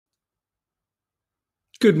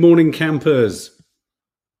Good morning, campers.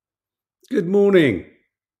 Good morning.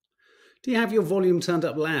 Do you have your volume turned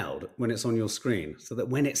up loud when it's on your screen so that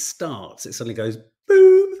when it starts, it suddenly goes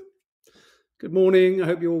boom? Good morning. I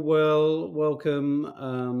hope you're all well.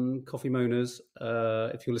 Welcome, coffee moaners.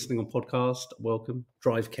 If you're listening on podcast, welcome.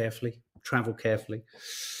 Drive carefully, travel carefully.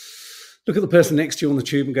 Look at the person next to you on the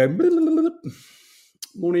tube and go, blah, blah, blah, blah.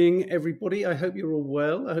 Morning, everybody. I hope you're all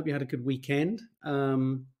well. I hope you had a good weekend.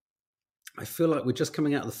 I feel like we're just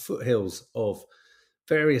coming out of the foothills of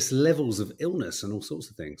various levels of illness and all sorts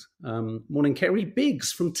of things. Morning, Kerry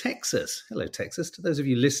Biggs from Texas. Hello, Texas. To those of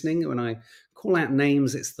you listening, when I call out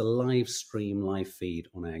names, it's the live stream, live feed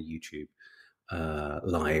on our YouTube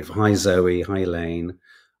live. Hi, Zoe. Hi, Elaine.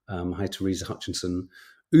 Hi, Teresa Hutchinson.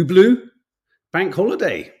 Ublu, bank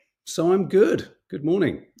holiday. So I'm good. Good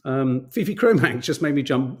morning. Fifi Cromack just made me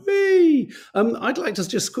jump. Whee! I'd like to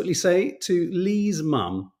just quickly say to Lee's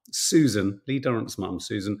mum, Susan, Lee Durrant's mum,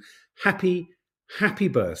 Susan, happy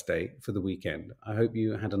birthday for the weekend. I hope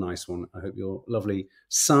you had a nice one. I hope your lovely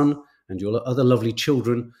son and your other lovely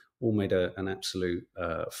children all made an absolute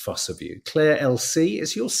fuss of you. Claire LC,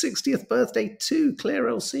 it's your 60th birthday too. Claire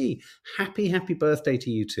LC, happy birthday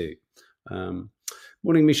to you too.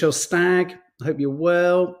 Morning, Michelle Stagg. I hope you're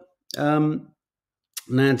well.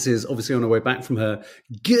 Nads is obviously on her way back from her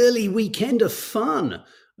girly weekend of fun.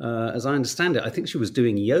 As I understand it, I think she was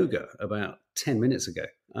doing yoga about 10 minutes ago.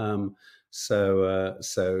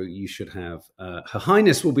 So you should have, Her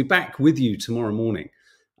Highness will be back with you tomorrow morning.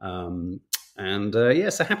 So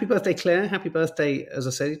happy birthday, Claire. Happy birthday, as I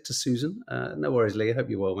say, to Susan. No worries, Lee. I hope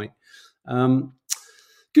you're well, mate.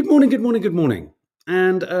 Good morning.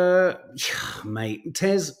 And, mate,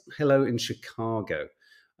 Tez, hello in Chicago.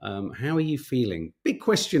 How are you feeling? Big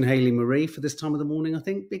question, Hayley Marie, for this time of the morning, I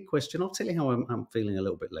think. Big question. I'll tell you how I'm feeling a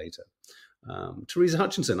little bit later. Teresa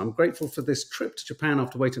Hutchinson, I'm grateful for this trip to Japan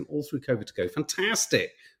after waiting all through COVID to go. Fantastic.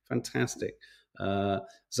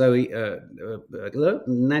 Zoe,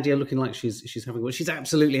 Nadia looking like she's having, well, she's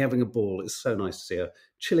absolutely having a ball. It's so nice to see her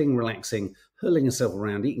chilling, relaxing, hurling herself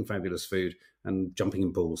around, eating fabulous food and jumping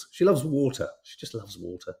in pools. She loves water. She just loves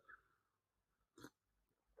water.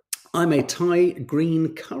 I made Thai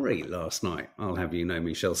green curry last night. I'll have you know,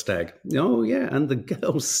 Michelle Stagg. Oh, yeah. And the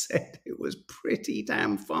girls said it was pretty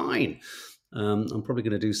damn fine. I'm probably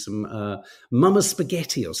going to do some mama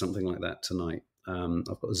spaghetti or something like that tonight. I've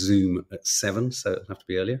got a Zoom at 7, so it'll have to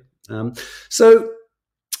be earlier.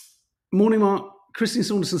 Morning, Mark. Christine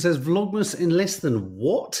Saunderson says, Vlogmas in less than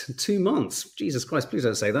what? 2 months? Jesus Christ, please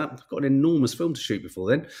don't say that. I've got an enormous film to shoot before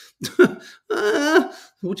then.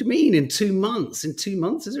 What do you mean, in 2 months? In 2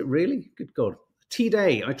 months, is it really? Good God. Tea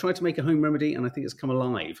day. I tried to make a home remedy and I think it's come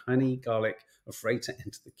alive. Honey, garlic, afraid to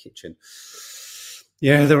enter the kitchen.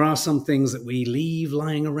 Yeah, there are some things that we leave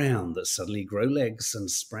lying around that suddenly grow legs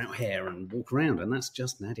and sprout hair and walk around, and that's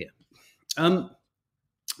just Nadia.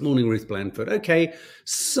 Morning, Ruth Blandford. Okay,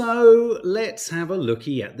 so let's have a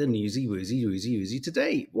looky at the newsy woozy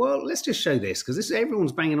today. Well, let's just show this, because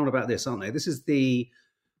everyone's banging on about this, aren't they? This is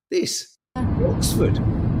Oxford.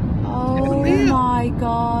 Oh my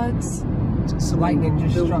God. Lightning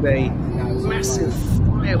just struck a massive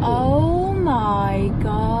fireball. Oh my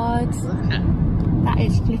God. That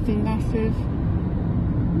is flipping massive.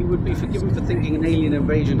 You would be forgiven for thinking an alien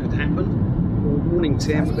invasion had happened. Well, morning,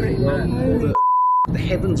 Tim. The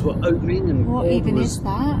heavens were opening and what God even was is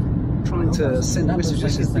that? Trying to send a message.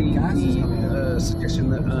 This is the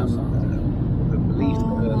suggestion that I believe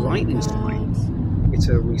lightning strike hit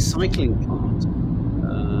a recycling plant,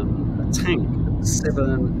 a tank at the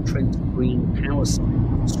Severn Trent Green power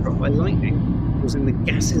site, struck by lightning, causing the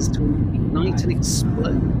gases to ignite and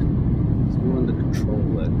explode. It's all under control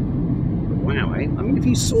though. But wow, eh? I mean, if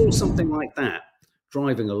you saw something like that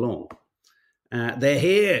driving along, they're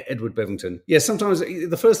here, Edward Bevington. Yeah, sometimes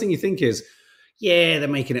the first thing you think is, yeah, they're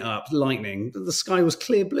making it up, lightning. The sky was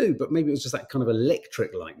clear blue, but maybe it was just that kind of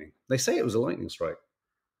electric lightning. They say it was a lightning strike.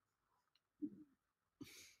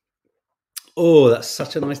 Oh, that's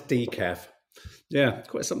such a nice decaf. Yeah,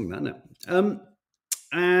 quite something, that, isn't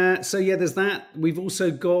it? So yeah, there's that. We've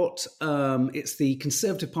also got, it's the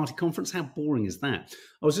Conservative Party conference. How boring is that?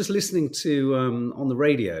 I was just listening to, on the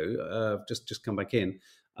radio, just come back in,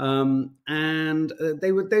 and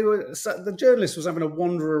the journalist was having a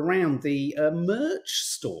wander around the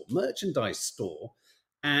merchandise store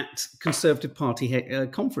at Conservative Party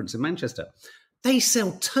conference in Manchester. They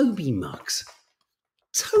sell Toby mugs.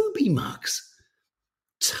 Toby mugs.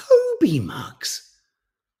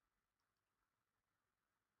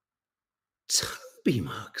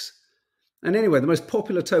 And anyway, the most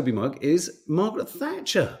popular Toby mug is Margaret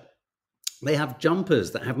Thatcher. They have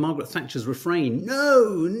jumpers that have Margaret Thatcher's refrain.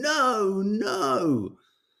 No, no, no.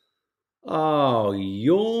 Oh,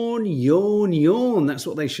 yawn, yawn, yawn. That's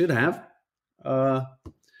what they should have.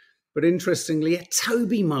 But interestingly,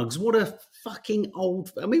 Toby mugs. What a fucking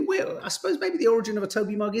old. I mean, I suppose maybe the origin of a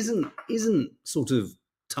Toby mug isn't sort of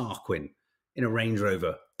Tarquin in a Range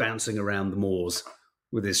Rover bouncing around the moors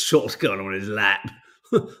with his shotgun on his lap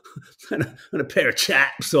and a pair of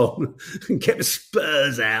chaps on and get my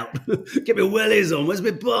spurs out, get my wellies on. Where's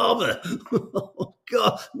my barber? Oh,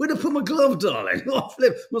 God, where'd I put my glove, darling? Oh,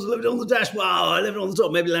 flip, must have left it on the dash. Wow, I left it on the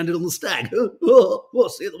top, maybe landed on the stag. Oh,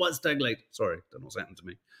 see you at the White Stag Lake. Sorry, don't know what's happened to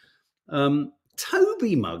me.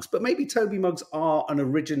 Toby mugs, but maybe Toby mugs are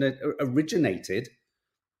originated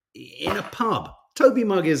in a pub. Toby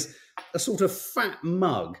mug is a sort of fat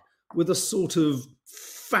mug with a sort of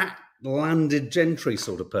fat landed gentry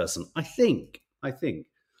sort of person. I think.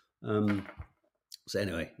 So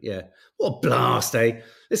anyway, yeah. What a blast, eh?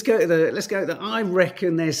 Let's go to the. I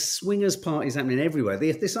reckon there's swingers parties happening everywhere.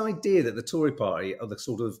 This idea that the Tory party are the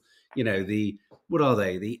sort of, what are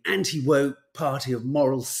they? The anti-woke party of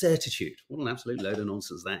moral certitude. What an absolute load of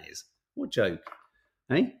nonsense that is. What a joke,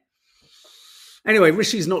 eh? Anyway,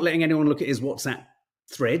 Rishi's not letting anyone look at his WhatsApp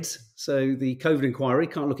threads. So the COVID inquiry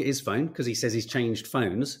can't look at his phone because he says he's changed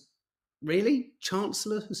phones. Really?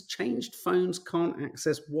 Chancellor has changed phones, can't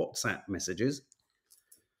access WhatsApp messages.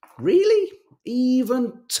 Really?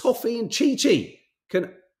 Even Toffee and Chi-Chi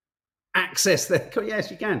can access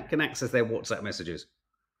yes, you can access their WhatsApp messages.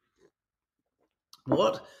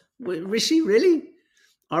 What? Rishi, really?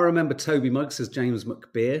 I remember Toby Muggs, says James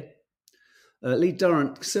McBeer. Lee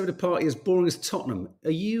Durrant, Conservative Party as boring as Tottenham.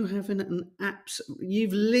 Are you having an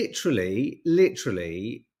You've literally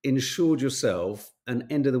ensured yourself an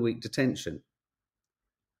end of the week detention.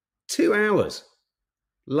 2 hours.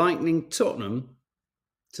 Lightning Tottenham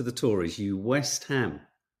to the Tories. You West Ham.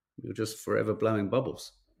 You're just forever blowing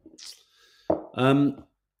bubbles.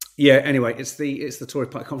 Yeah, anyway, it's the Tory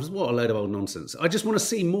Party conference. What a load of old nonsense. I just want to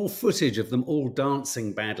see more footage of them all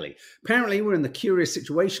dancing badly. Apparently, we're in the curious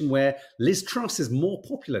situation where Liz Truss is more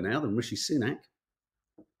popular now than Rishi Sunak.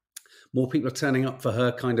 More people are turning up for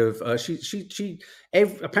her kind of...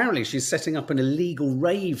 apparently, she's setting up an illegal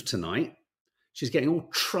rave tonight. She's getting all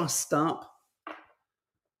trussed up.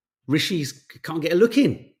 Rishi can't get a look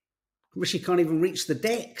in. Rishi can't even reach the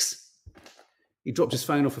decks. He dropped his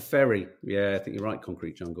phone off a ferry. Yeah, I think you're right,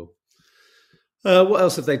 Concrete Jungle. What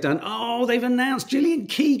else have they done? Oh, they've announced Gillian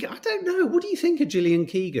Keegan. I don't know. What do you think of Gillian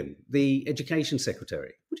Keegan, the Education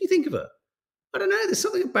Secretary? What do you think of her? I don't know. There's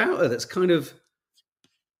something about her that's kind of...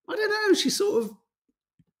 I don't know. She's sort of...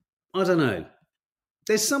 I don't know.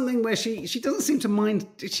 There's something where she doesn't seem to mind.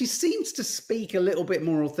 She seems to speak a little bit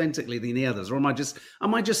more authentically than the others. Or am I just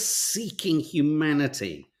seeking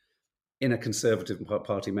humanity in a Conservative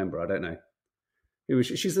Party member? I don't know.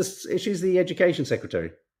 She's the Education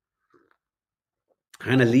Secretary.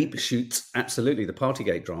 Hannah Leap shoots absolutely the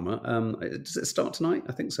Partygate drama. Does it start tonight?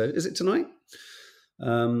 I think so. Is it tonight?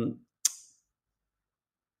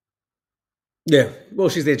 Yeah. Well,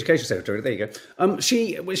 she's the Education Secretary. There you go.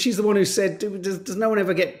 She's the one who said, "Does no one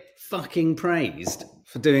ever get fucking praised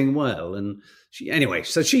for doing well?" And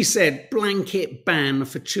so she said, blanket ban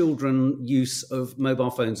for children use of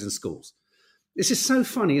mobile phones in schools. This is so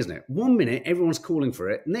funny, isn't it? 1 minute, everyone's calling for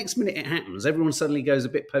it. Next minute it happens. Everyone suddenly goes a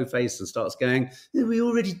bit po-faced and starts going, we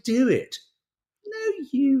already do it. No,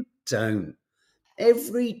 you don't.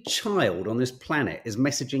 Every child on this planet is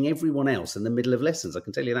messaging everyone else in the middle of lessons. I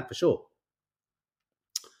can tell you that for sure.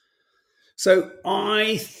 So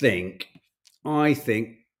I think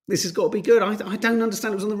this has got to be good. I don't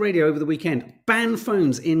understand. It was on the radio over the weekend. Ban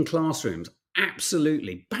phones in classrooms.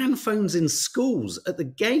 Absolutely. Ban phones in schools at the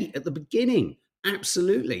gate, at the beginning.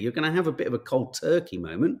 Absolutely. You're going to have a bit of a cold turkey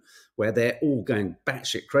moment where they're all going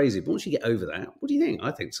batshit crazy. But once you get over that, what do you think? I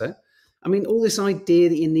think so. I mean, all this idea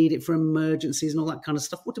that you need it for emergencies and all that kind of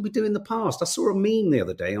stuff. What did we do in the past? I saw a meme the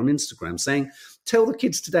other day on Instagram saying, tell the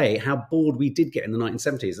kids today how bored we did get in the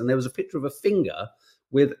 1970s. And there was a picture of a finger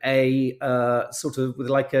with a with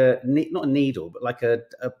like not a needle, but like a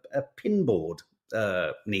pinboard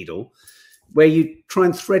needle, where you try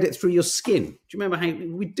and thread it through your skin. Do you remember how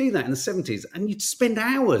we'd do that in the 70s? And you'd spend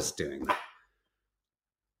hours doing that.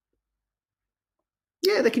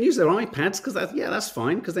 Yeah, they can use their iPads because that's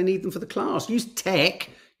fine because they need them for the class. Use tech.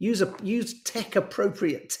 Use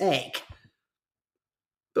tech-appropriate tech.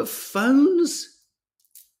 But phones?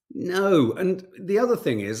 No. And the other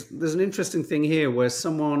thing is, there's an interesting thing here where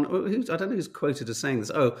someone, I don't know who's quoted as saying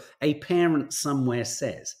this, a parent somewhere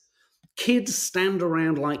says, kids stand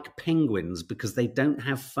around like penguins because they don't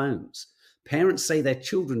have phones. Parents say their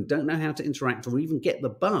children don't know how to interact or even get the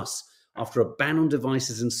bus after a ban on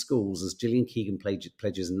devices in schools as Gillian Keegan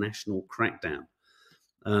pledges national crackdown.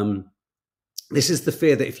 This is the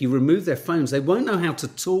fear that if you remove their phones, they won't know how to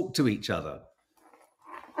talk to each other.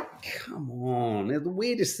 Come on. The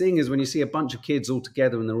weirdest thing is when you see a bunch of kids all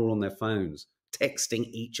together and they're all on their phones, texting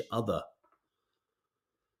each other.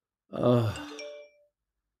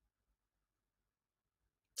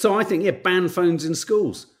 So I think, ban phones in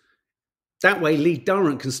schools. That way Lee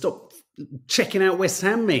Durrant can stop checking out West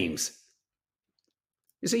Ham memes.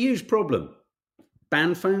 It's a huge problem.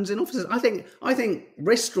 Ban phones in offices. I think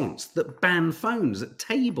restaurants that ban phones at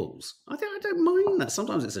tables. I don't mind that.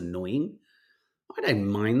 Sometimes it's annoying. I don't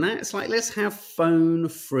mind that. It's like, let's have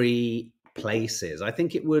phone-free places. I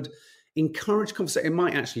think it would encourage conversation. It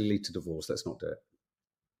might actually lead to divorce. Let's not do it.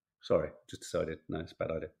 Sorry, just decided. No, it's a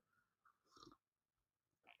bad idea.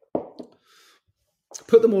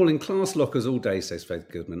 Put them all in class lockers all day, says Faith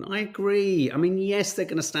Goodman. I agree. I mean, yes, they're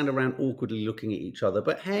going to stand around awkwardly looking at each other,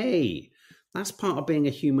 but hey, that's part of being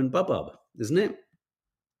a human bubub, isn't it?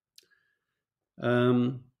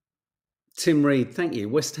 Tim Reed, thank you.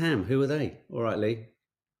 West Ham, who are they? All right, Lee.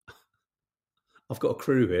 I've got a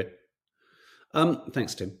crew here.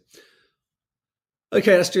 Thanks, Tim.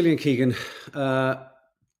 Okay, that's Gillian Keegan.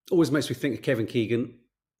 Always makes me think of Kevin Keegan.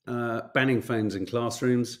 Banning phones in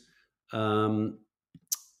classrooms.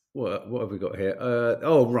 What have we got here?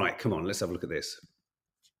 Right, come on, let's have a look at this.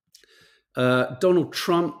 Donald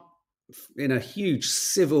Trump in a huge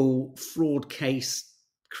civil fraud case,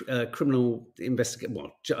 criminal investigation.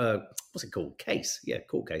 What's it called? Case,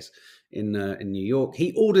 court case in New York.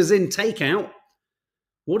 He orders in takeout.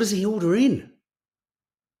 What does he order in?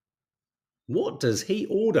 What does he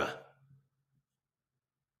order?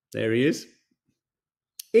 There he is.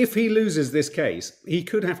 If he loses this case, he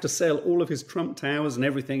could have to sell all of his Trump towers and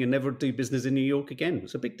everything and never do business in New York again.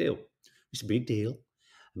 It's a big deal. It's a big deal.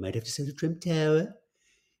 I might have to sell the Trump tower.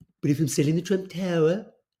 But if I'm selling the Trump tower,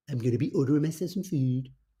 I'm going to be ordering myself some food.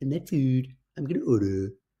 And that food I'm going to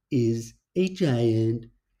order is a giant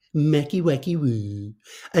Macky Wacky Woo.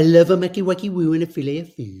 I love a Macky Wacky Woo and a fillet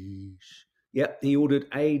of fish. Yep, he ordered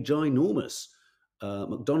a ginormous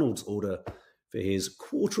McDonald's order for his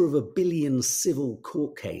 $250 million civil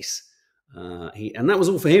court case. And that was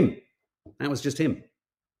all for him. That was just him.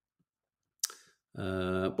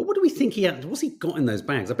 But what do we think he had? What's he got in those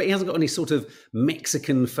bags? I bet he hasn't got any sort of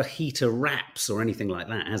Mexican fajita wraps or anything like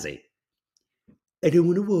that, has he? I don't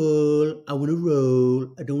want to roll. I want to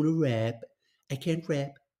roll. I don't want to rap. I can't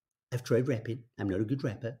rap. I've tried rapping. I'm not a good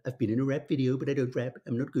rapper. I've been in a rap video, but I don't rap.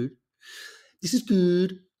 I'm not good. This is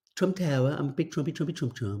good. Trump Tower. I'm a big Trumpy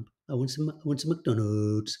Trump. I want some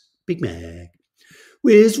McDonald's. Big Mac.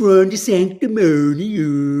 Where's Ron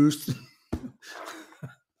DeSanctimonious?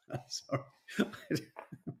 Sorry.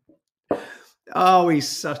 Oh, he's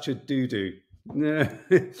such a doo-doo.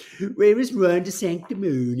 Where is Ron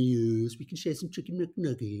DeSanctimonious? We can share some chicken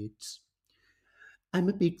McNuggets. I'm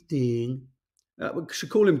a big thing. We should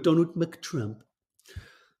call him Donald McTrump.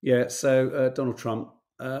 Yeah, so Donald Trump.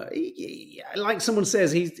 Like someone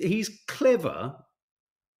says, he's clever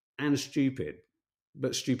and stupid,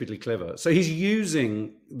 but stupidly clever. So he's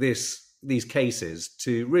using these cases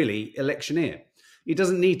to really electioneer. He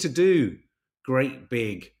doesn't need to do great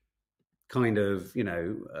big kind of,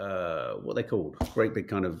 what they called, great big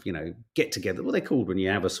kind of, get together. What are they called when you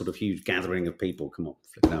have a sort of huge gathering of people? Come on,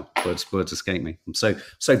 flip out. Words escape me. I'm so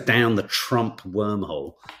down the Trump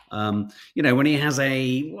wormhole. When he has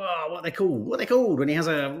what are they called? When he has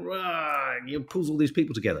he pulls all these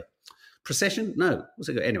people together. Procession? No. What's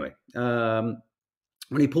it called? Anyway,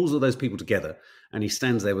 when he pulls all those people together and he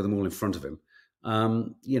stands there with them all in front of him,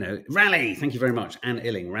 rally. Thank you very much, Anne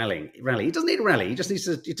Illing. Rally. He doesn't need a rally. He just needs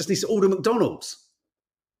to order McDonald's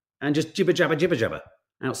and just jibber jabber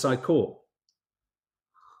outside court.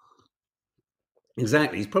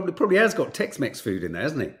 Exactly. He's probably has got Tex-Mex food in there,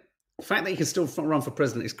 hasn't he? The fact that he can still run for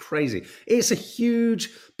president is crazy. It's a huge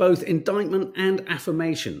both indictment and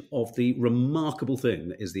affirmation of the remarkable thing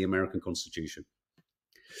that is the American Constitution.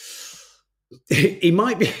 He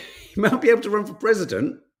might be able to run for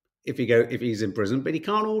president if he's in prison, but he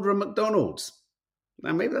can't order a McDonald's.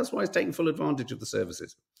 Now, maybe that's why he's taking full advantage of the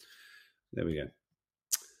services. There we go.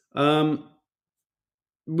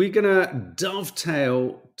 We're going to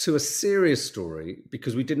dovetail to a serious story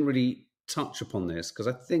because we didn't really touch upon this, because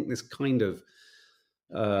I think this kind of,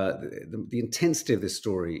 the intensity of this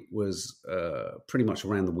story was pretty much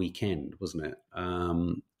around the weekend, wasn't it?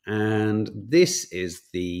 And this is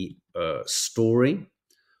the story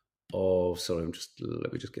sorry,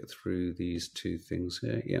 let me just get through these two things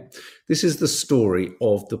here. Yeah, this is the story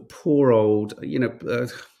of the poor old,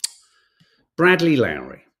 Bradley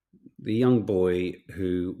Lowery, the young boy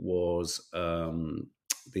who was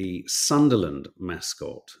the Sunderland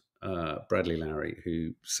mascot, Bradley Lowery,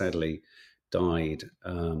 who sadly died.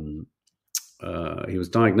 He was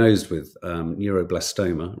diagnosed with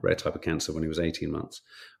neuroblastoma, a rare type of cancer, when he was 18 months.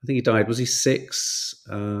 I think he died. Was he 6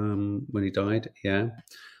 when he died? Yeah.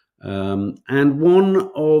 And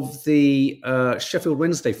one of the Sheffield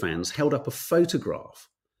Wednesday fans held up a photograph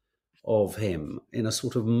of him in a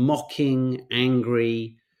sort of mocking,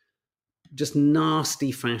 angry, just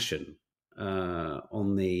nasty fashion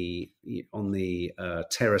on the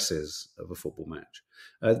terraces of a football match.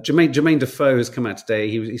 Jermaine Defoe has come out today.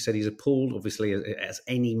 He said he's appalled, obviously, as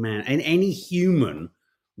any man and any human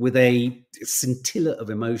with a scintilla of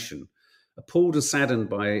emotion, appalled and saddened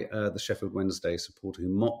by the Sheffield Wednesday supporter who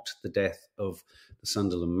mocked the death of the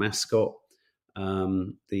Sunderland mascot.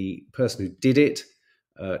 The person who did it,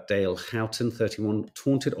 Dale Houghton, 31,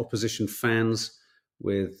 taunted opposition fans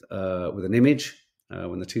with an image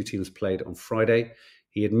when the two teams played on Friday.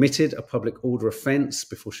 He admitted a public order offence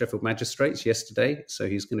before Sheffield magistrates yesterday, so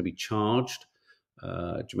he's going to be charged.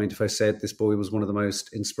 Jermaine Defoe said this boy was one of the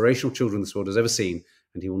most inspirational children this world has ever seen,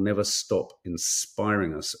 and he will never stop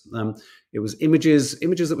inspiring us. It was images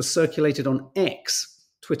that were circulated on X,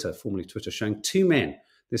 Twitter, formerly Twitter, showing two men,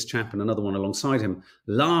 this chap and another one alongside him,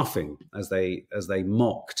 laughing as they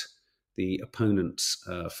mocked the opponent's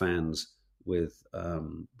fans with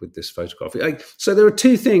this photograph. So there are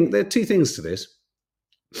two things to this.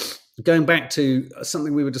 Going back to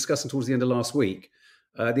something we were discussing towards the end of last week,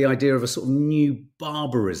 the idea of a sort of new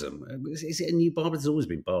barbarism. Is it a new barbarism? There's always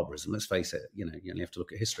been barbarism, let's face it. You only have to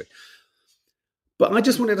look at history. But I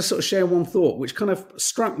just wanted to sort of share one thought, which kind of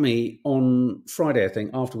struck me on Friday, I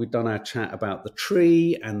think, after we'd done our chat about the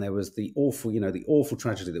tree, and there was the awful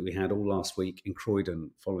tragedy that we had all last week in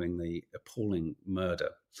Croydon following the appalling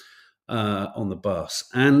murder on the bus.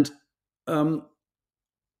 And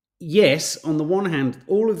yes, on the one hand,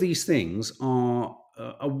 all of these things are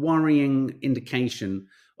a worrying indication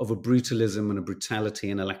of a brutalism and a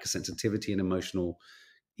brutality and a lack of sensitivity and emotional,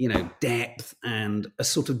 depth, and a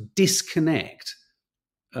sort of disconnect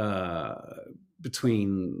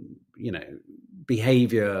between,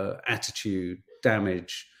 behavior, attitude,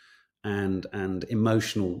 damage, and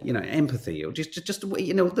emotional, empathy, or just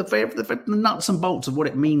the nuts and bolts of what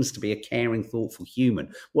it means to be a caring, thoughtful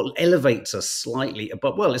human. What elevates us slightly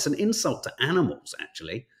above? Well, it's an insult to animals,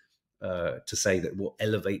 actually, to say that what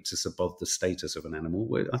elevates us above the status of an animal.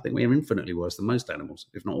 I think we are infinitely worse than most animals,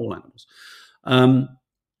 if not all animals.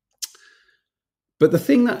 But the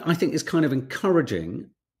thing that I think is kind of encouraging,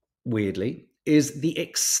 weirdly, is the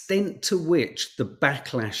extent to which the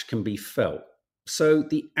backlash can be felt. So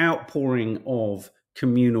the outpouring of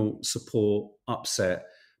communal support, upset,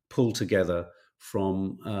 pull together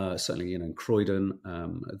from certainly, in Croydon.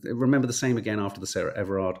 Remember the same again after the Sarah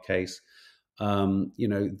Everard case. The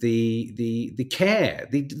care,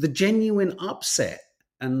 the genuine upset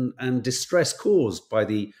and distress caused by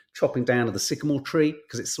the chopping down of the sycamore tree,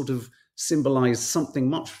 because it sort of symbolized something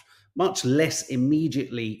much less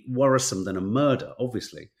immediately worrisome than a murder,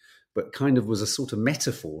 obviously, but kind of was a sort of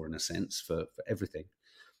metaphor in a sense for everything.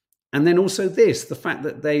 And then also the fact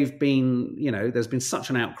that they've been, there's been such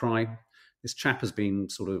an outcry. This chap has been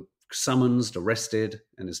sort of summoned, arrested,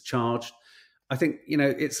 and is charged. I think,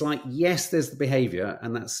 it's like, yes, there's the behavior,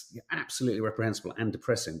 and that's absolutely reprehensible and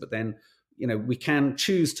depressing. But then, we can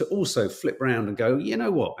choose to also flip around and go, you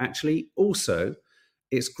know what, actually, also,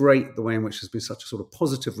 it's great the way in which there's been such a sort of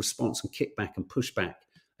positive response and kickback and pushback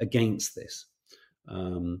against this.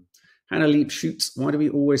 Hannah Leap shoots, why do we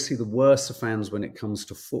always see the worst of fans when it comes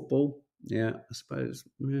to football? Yeah, I suppose.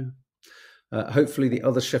 Yeah. Hopefully the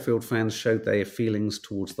other Sheffield fans showed their feelings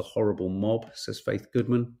towards the horrible mob, says Faith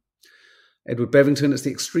Goodman. Edward Bevington, it's the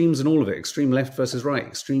extremes in all of it. Extreme left versus right,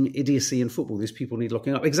 extreme idiocy in football. These people need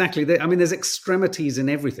locking up. Exactly. There's extremities in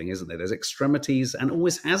everything, isn't there? There's extremities, and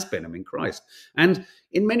always has been. Christ. And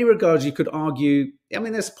in many regards, you could argue,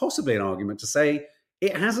 there's possibly an argument to say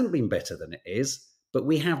it hasn't been better than it is, but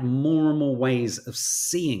we have more and more ways of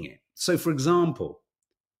seeing it. So, for example,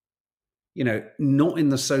 not in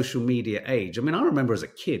the social media age. I remember as a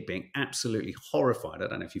kid being absolutely horrified. I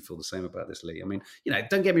don't know if you feel the same about this, Lee.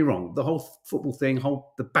 Don't get me wrong. The whole football thing,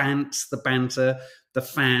 the banter, the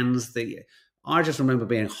fans, I just remember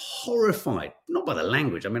being horrified, not by the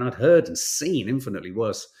language. I'd heard and seen infinitely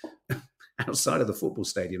worse outside of the football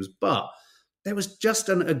stadiums, but there was just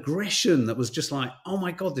an aggression that was just like, oh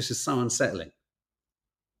my God, this is so unsettling.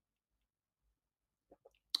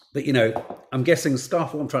 But, you know, I'm guessing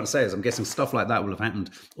stuff, what I'm trying to say is I'm guessing stuff like that will have happened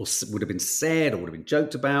or would have been said or would have been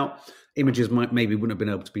joked about. Images maybe wouldn't have been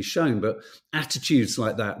able to be shown, but attitudes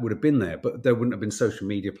like that would have been there. But there wouldn't have been social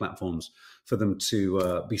media platforms for them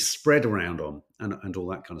to be spread around on and all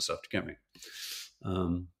that kind of stuff, to get me.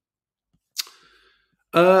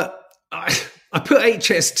 I put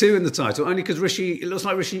HS2 in the title only because it looks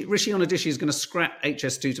like Rishi Onadishi is going to scrap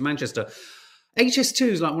HS2 to Manchester. HS2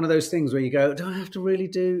 is like one of those things where you go, do I have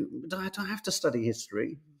to study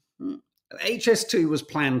history? HS2 was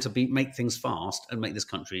planned to make things fast and make this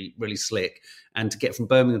country really slick and to get from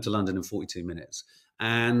Birmingham to London in 42 minutes.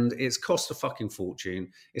 And it's cost a fucking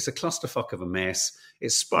fortune. It's a clusterfuck of a mess.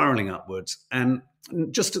 It's spiraling upwards. And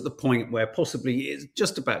just at the point where possibly it's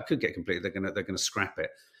just about could get completed, they're going to scrap it.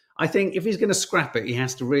 I think if he's going to scrap it, he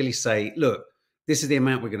has to really say, look, this is the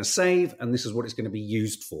amount we're going to save, and this is what it's going to be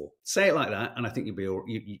used for. Say it like that, and I think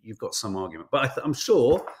you've got some argument. But I'm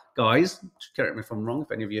sure, guys, correct me if I'm wrong,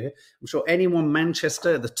 if any of you are here, I'm sure anyone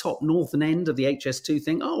Manchester at the top northern end of the HS2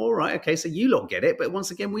 thing, oh, all right, okay, so you lot get it, but once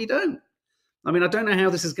again, we don't. I mean, I don't know how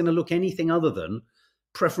this is going to look anything other than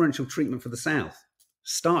preferential treatment for the South.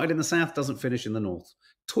 Started in the South, doesn't finish in the North.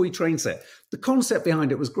 Toy train set. The concept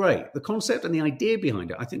behind it was great. The concept and the idea behind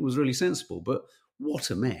it, I think, was really sensible, but what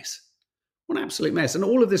a mess. What an absolute mess. And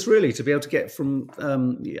all of this really to be able to get from,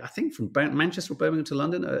 I think from Manchester or Birmingham to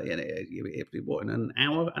London, what, in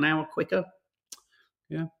an hour quicker?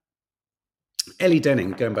 Yeah. Ellie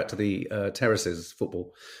Denning, going back to the terraces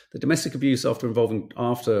football, the domestic abuse after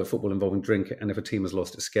football involving drink, and if a team has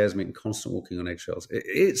lost, it scares me, and constant walking on eggshells.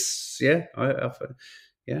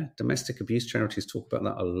 Domestic abuse charities talk about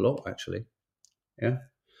that a lot, actually. Yeah.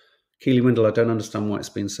 Keely Windle, I don't understand why it's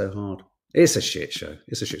been so hard. It's a shit show.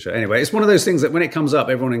 Anyway, it's one of those things that when it comes up,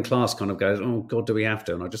 everyone in class kind of goes, oh, God, do we have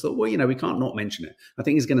to? And I just thought, well, you know, we can't not mention it. I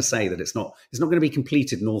think he's going to say that it's not going to be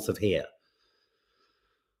completed north of here.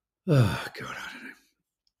 Oh, God, I don't know.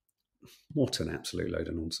 What an absolute load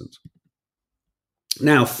of nonsense.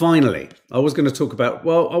 Now, finally, I was going to talk about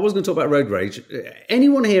road rage.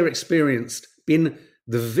 Anyone here been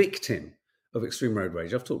the victim of extreme road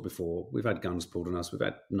rage? I've talked before. We've had guns pulled on us. We've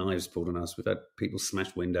had knives pulled on us. We've had people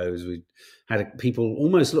smash windows. We've had people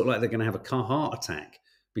almost look like they're going to have a car heart attack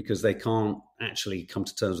because they can't actually come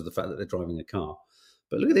to terms with the fact that they're driving a car.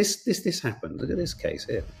 But look at this. This happened. Look at this case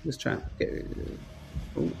here. This chap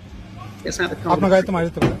gets out the car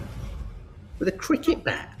with a cricket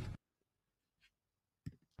bat.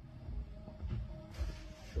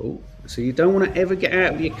 Oh, so you don't want to ever get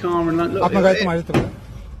out of your car and like look.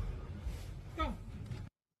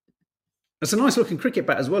 It's a nice looking cricket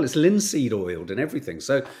bat as well. It's linseed oiled and everything.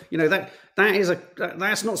 So, you know,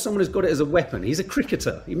 that's not someone who's got it as a weapon. He's a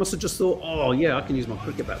cricketer. He must have just thought, oh yeah, I can use my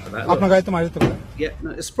cricket bat for that. Yeah, no,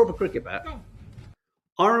 it's a proper cricket bat.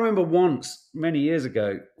 I remember once, many years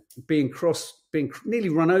ago, being nearly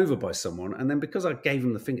run over by someone, and then because I gave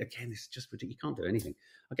him the finger, again, this is just ridiculous, you can't do anything.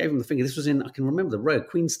 I gave him the finger. This was I can remember the road,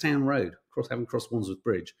 Queenstown Road, having crossed Wandsworth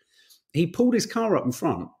Bridge. He pulled his car up in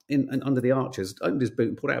front, under the arches, opened his boot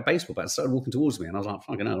and pulled out a baseball bat and started walking towards me. And I was like,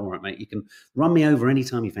 fucking hell, all right, mate, you can run me over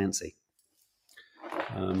anytime you fancy.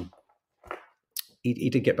 He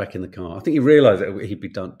did get back in the car. I think he realised that he'd be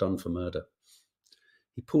done for murder.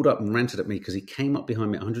 He pulled up and ranted at me because he came up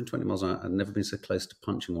behind me at 120 miles an hour. I'd never been so close to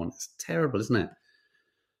punching one. It's terrible, isn't it?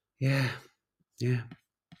 Yeah.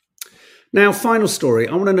 Now, final story.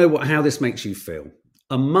 I want to know how this makes you feel.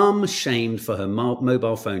 A mum shamed for her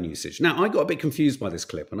mobile phone usage. Now, I got a bit confused by this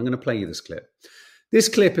clip, and I'm going to play you this clip. This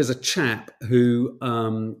clip is a chap who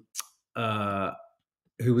was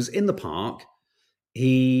in the park.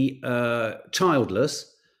 He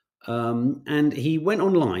childless, and he went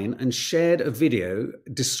online and shared a video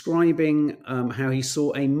describing how he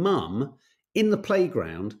saw a mum in the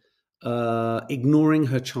playground ignoring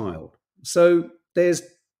her child. So there's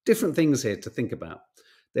different things here to think about.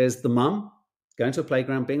 There's the mum going to a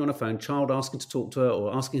playground, being on a phone, child asking to talk to her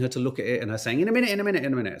or asking her to look at it, and her saying, in a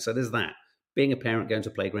minute. So there's that. Being a parent, going to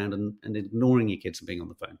a playground and ignoring your kids and being on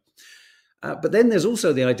the phone. But then there's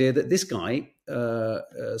also the idea that this guy,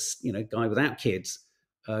 guy without kids,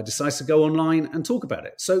 decides to go online and talk about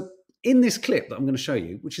it. So in this clip that I'm going to show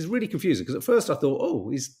you, which is really confusing, because at first I thought, oh,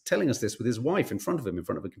 he's telling us this with his wife in front of him, in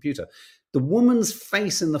front of a computer. The woman's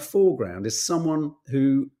face in the foreground is someone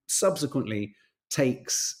who subsequently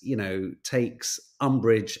takes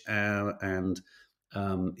umbrage and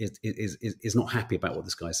is not happy about what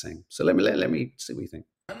this guy's saying. So let me see what you think.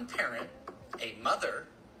 One parent, a mother,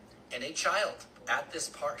 and a child at this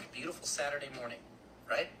park. Beautiful Saturday morning,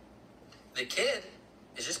 right? The kid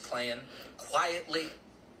is just playing quietly,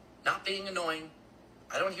 not being annoying,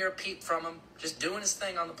 I don't hear a peep from him, just doing his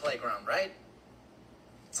thing on the playground, right?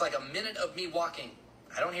 It's like a minute of me walking.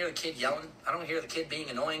 I don't hear the kid yelling. I don't hear the kid being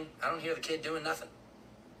annoying. I don't hear the kid doing nothing.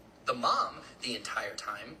 The mom, the entire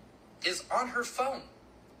time, is on her phone,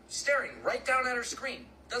 staring right down at her screen.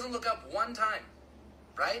 Doesn't look up one time,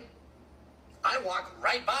 right? I walk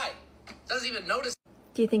right by. Doesn't even notice.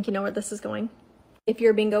 Do you think you know where this is going? If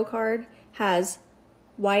your bingo card has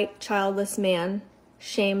white childless man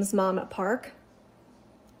shames mom at park,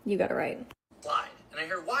 you got it right. Slide. And I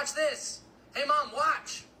hear, watch this. Hey, Mom,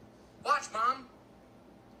 watch. Watch, Mom.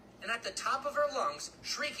 And at the top of her lungs,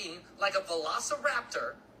 shrieking like a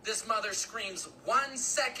velociraptor, this mother screams 1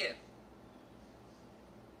 second.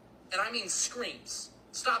 And I mean screams.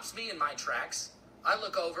 Stops me in my tracks. I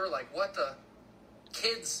look over like, what the?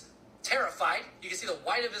 Kid's terrified. You can see the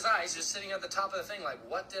white of his eyes just sitting at the top of the thing like,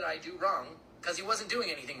 what did I do wrong? Because he wasn't doing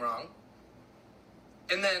anything wrong.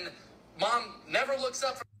 And then Mom never looks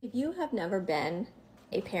up. If you have never been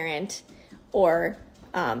a parent or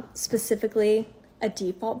specifically a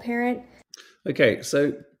default parent. Okay,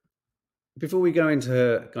 so before we go into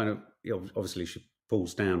her kind of, obviously she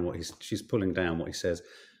pulls down she's pulling down what he says.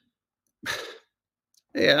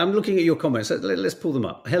 Yeah, I'm looking at your comments. Let's pull them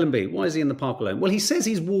up. Helen B, why is he in the park alone? Well, he says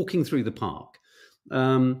he's walking through the park.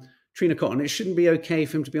 Trina Cotton, it shouldn't be okay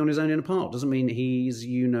for him to be on his own in a park. Doesn't mean he's,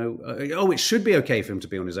 it should be okay for him to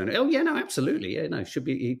be on his own. Oh, yeah, no, absolutely. Yeah, no, should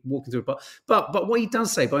be walking through a park. But what he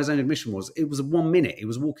does say by his own admission it was 1 minute. He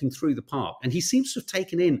was walking through the park. And he seems to have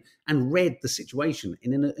taken in and read the situation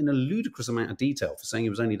in a ludicrous amount of detail for saying he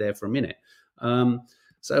was only there for a minute.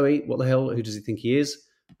 Zoe, what the hell? Who does he think he is?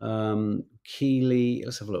 Keeley,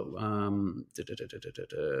 let's have a look. Let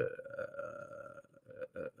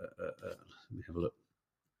me have a look.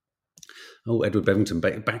 Oh, Edward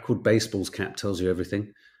Bevington, backward baseball's cap tells you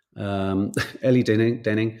everything. Ellie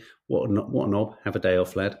Denning, what a knob. Have a day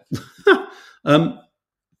off, lad.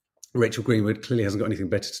 Rachel Greenwood clearly hasn't got anything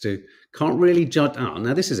better to do. Can't really judge. Oh,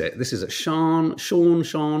 now this is it. This is it. Sean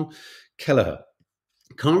Kelleher.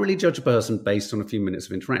 Can't really judge a person based on a few minutes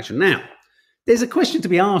of interaction. Now, there's a question to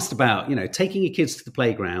be asked about, taking your kids to the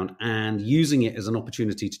playground and using it as an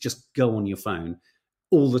opportunity to just go on your phone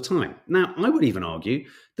all the time. Now, I would even argue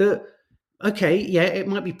that, okay, yeah, it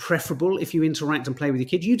might be preferable if you interact and play with your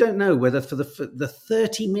kid. You don't know whether for the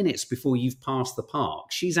 30 minutes before you've passed the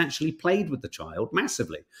park, she's actually played with the child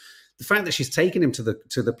massively. The fact that she's taken him to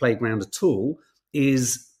the playground at all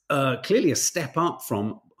is clearly a step up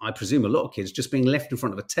from, I presume, a lot of kids just being left in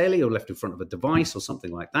front of a telly or left in front of a device or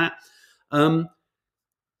something like that.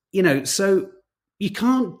 So you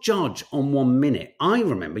can't judge on 1 minute. I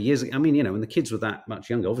remember years ago, when the kids were that much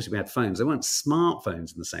younger, obviously we had phones. They weren't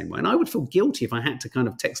smartphones in the same way. And I would feel guilty if I had to kind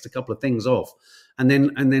of text a couple of things off and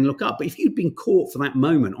then look up. But if you'd been caught for that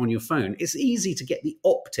moment on your phone, it's easy to get the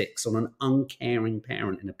optics on an uncaring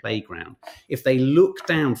parent in a playground. If they look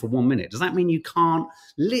down for 1 minute, does that mean you can't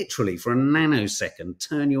literally for a nanosecond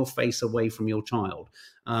turn your face away from your child?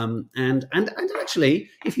 And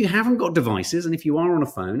actually, if you haven't got devices and if you are on a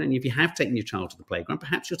phone and if you have taken your child to the playground,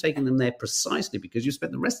 perhaps you're taking them there precisely because you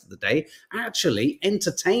spent the rest of the day actually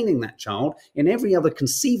entertaining that child in every other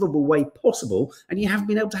conceivable way possible, and you haven't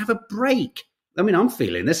been able to have a break. I'm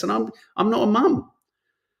feeling this, and I'm not a mum.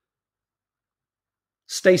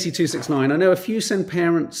 Stacey269, I know a few send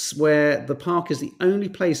parents where the park is the only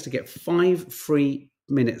place to get 5 free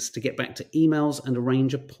minutes to get back to emails and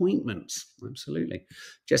arrange appointments. Absolutely.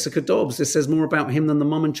 Jessica Dobbs, this says more about him than the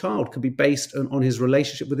mum and child. Could be based on his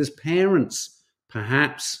relationship with his parents.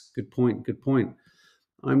 Perhaps. Good point.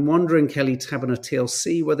 I'm wondering, Kelly Taberner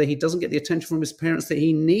TLC, whether he doesn't get the attention from his parents that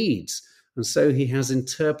he needs, and so he has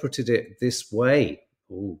interpreted it this way.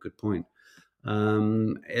 Oh, good point.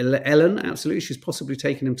 Ellen, absolutely. She's possibly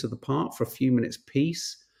taken him to the park for a few minutes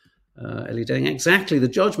peace. Ellie Dang, exactly. The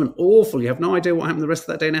judgment, awful. You have no idea what happened the rest of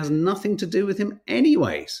that day, and it has nothing to do with him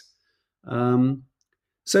anyways.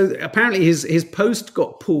 So apparently his post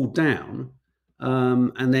got pulled down,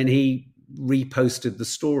 and then he reposted the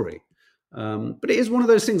story. But it is one of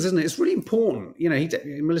those things, isn't it? It's really important.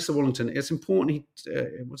 Melissa Wallington, it's important.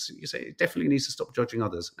 He definitely needs to stop judging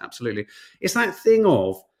others. Absolutely. It's that thing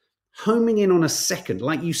of homing in on a second,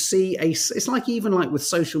 like you see it's like even like with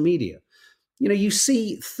social media. You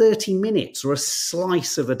see 30 minutes or a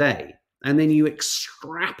slice of a day, and then you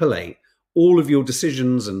extrapolate all of your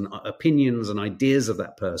decisions and opinions and ideas of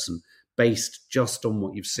that person based just on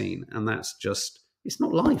what you've seen. And that's just, it's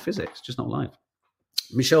not life, is it? It's just not life.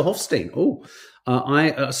 Michelle Hofstein.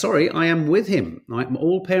 I am with him.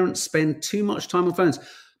 All parents spend too much time on phones.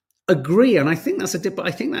 Agree. And I think that's is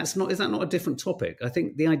that not a different topic? I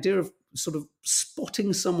think the idea of sort of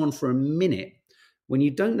spotting someone for a minute when you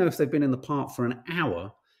don't know if they've been in the park for an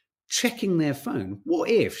hour checking their phone. What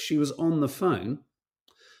if she was on the phone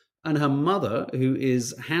and her mother, who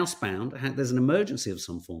is housebound, there's an emergency of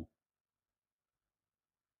some form?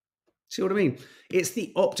 See what I mean? It's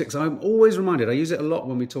the optics. I'm always reminded, I use it a lot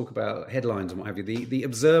when we talk about headlines and what have you. The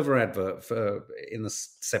Observer advert in the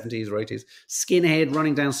 70s or 80s, skinhead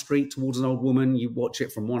running down street towards an old woman. You watch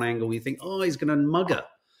it from one angle, you think, oh, he's going to mug her.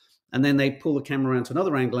 And then they pull the camera around to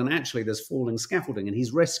another angle, and actually there's falling scaffolding and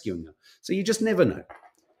he's rescuing her. So you just never know.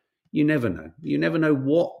 You never know. You never know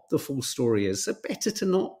what the full story is. So better to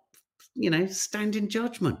not, stand in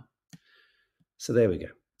judgment. So there we go.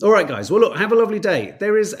 All right, guys. Well, look, have a lovely day. I think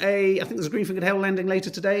there's a green-fingered hell landing later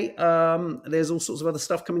today. There's all sorts of other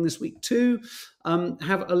stuff coming this week too.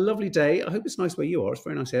 Have a lovely day. I hope it's nice where you are. It's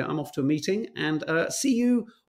very nice here. I'm off to a meeting, and see you